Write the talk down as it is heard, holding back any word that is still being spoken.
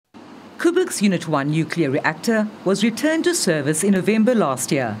Koeberg's Unit 1 nuclear reactor was returned to service in November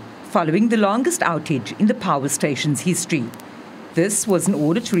last year, following the longest outage in the power station's history. This was in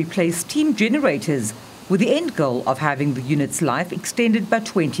order to replace steam generators, with the end goal of having the unit's life extended by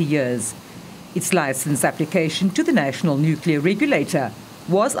 20 years. Its license application to the National Nuclear Regulator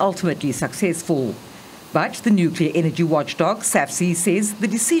was ultimately successful. But the nuclear energy watchdog SABC says the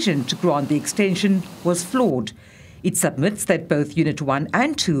decision to grant the extension was flawed. It submits that both Unit 1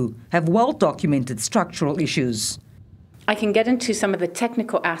 and 2 have well-documented structural issues. I can get into some of the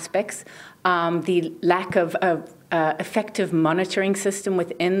technical aspects, the lack of effective monitoring system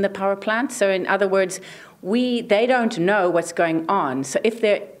within the power plant. So in other words, they don't know what's going on. So if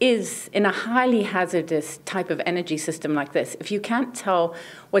there is, in a highly hazardous type of energy system like this, if you can't tell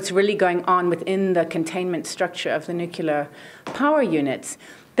what's really going on within the containment structure of the nuclear power units,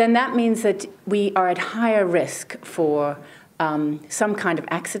 then that means that we are at higher risk for some kind of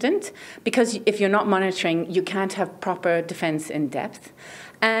accident, because if you're not monitoring, you can't have proper defense in depth.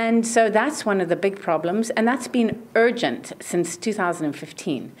 And so that's one of the big problems, and that's been urgent since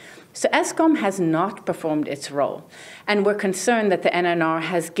 2015. So Eskom has not performed its role, and we're concerned that the NNR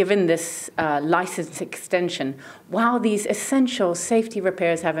has given this license extension while these essential safety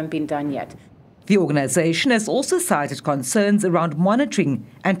repairs haven't been done yet. The organisation has also cited concerns around monitoring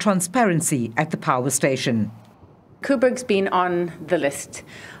and transparency at the power station. Koeberg's been on the list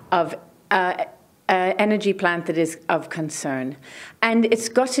of energy plant that is of concern. And it's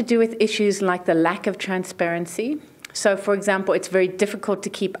got to do with issues like the lack of transparency. So, for example, it's very difficult to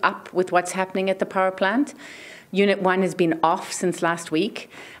keep up with what's happening at the power plant. Unit 1 has been off since last week,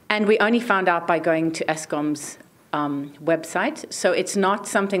 and we only found out by going to Eskom's website. So it's not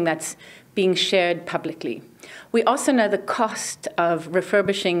something that's being shared publicly. We also know the cost of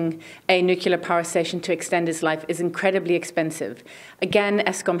refurbishing a nuclear power station to extend its life is incredibly expensive. Again,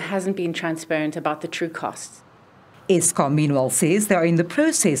 Eskom hasn't been transparent about the true costs. Eskom, meanwhile, says they are in the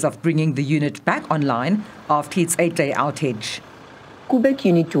process of bringing the unit back online after its 8-day outage. Koeberg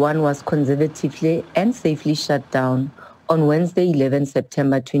Unit 1 was conservatively and safely shut down on Wednesday, 11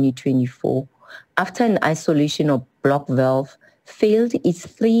 September 2024, after an isolation of block valve failed its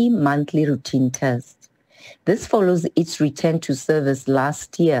 3-monthly routine test. This follows its return to service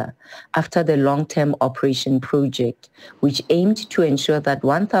last year after the long-term operation project, which aimed to ensure that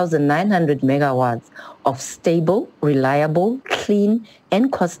 1,900 megawatts of stable, reliable, clean,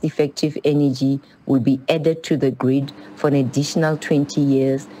 and cost-effective energy will be added to the grid for an additional 20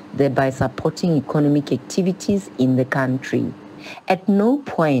 years, thereby supporting economic activities in the country. At no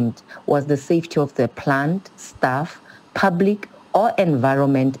point was the safety of the plant, staff, public, or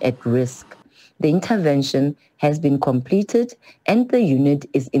environment at risk. The intervention has been completed and the unit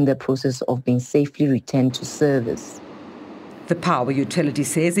is in the process of being safely returned to service. The power utility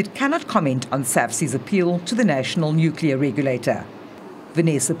says it cannot comment on SABC's appeal to the National Nuclear Regulator.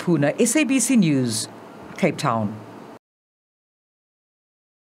 Vanessa Puna, SABC News, Cape Town.